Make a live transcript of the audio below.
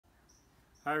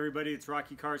Hi everybody, it's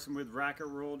Rocky Carson with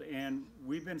RacquetWorld, and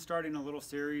we've been starting a little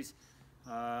series.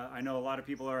 I know a lot of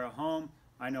people are at home.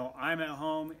 I know I'm at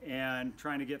home and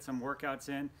trying to get some workouts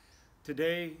in.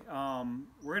 Today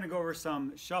we're going to go over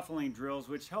some shuffling drills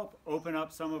which help open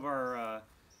up some of our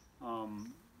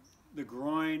the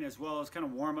groin, as well as kind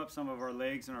of warm up some of our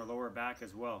legs and our lower back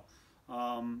as well.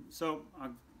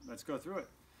 Let's go through it.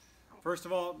 First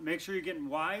of all, make sure you're getting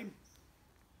wide,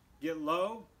 get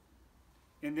low,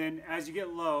 and then as you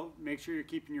get low, make sure you're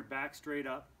keeping your back straight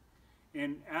up.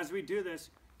 And as we do this,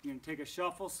 you're going to take a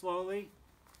shuffle slowly,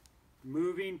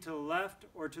 moving to the left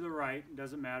or to the right, it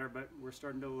doesn't matter, but we're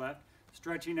starting to the left,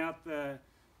 stretching out the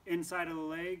inside of the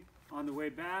leg on the way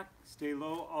back. Stay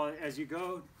low as you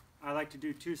go. I like to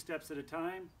do 2 steps at a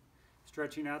time,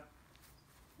 stretching out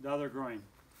the other groin.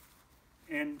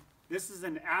 And this is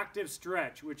an active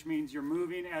stretch, which means you're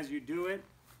moving as you do it,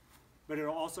 but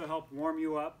it'll also help warm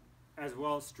you up as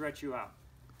well as stretch you out.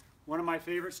 One of my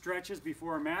favorite stretches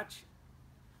before a match.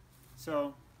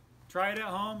 So try it at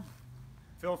home.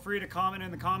 Feel free to comment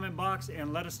in the comment box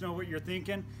and let us know what you're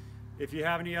thinking. If you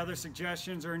have any other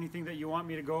suggestions or anything that you want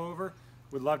me to go over,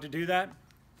 we'd love to do that.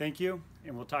 Thank you,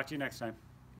 and we'll talk to you next time.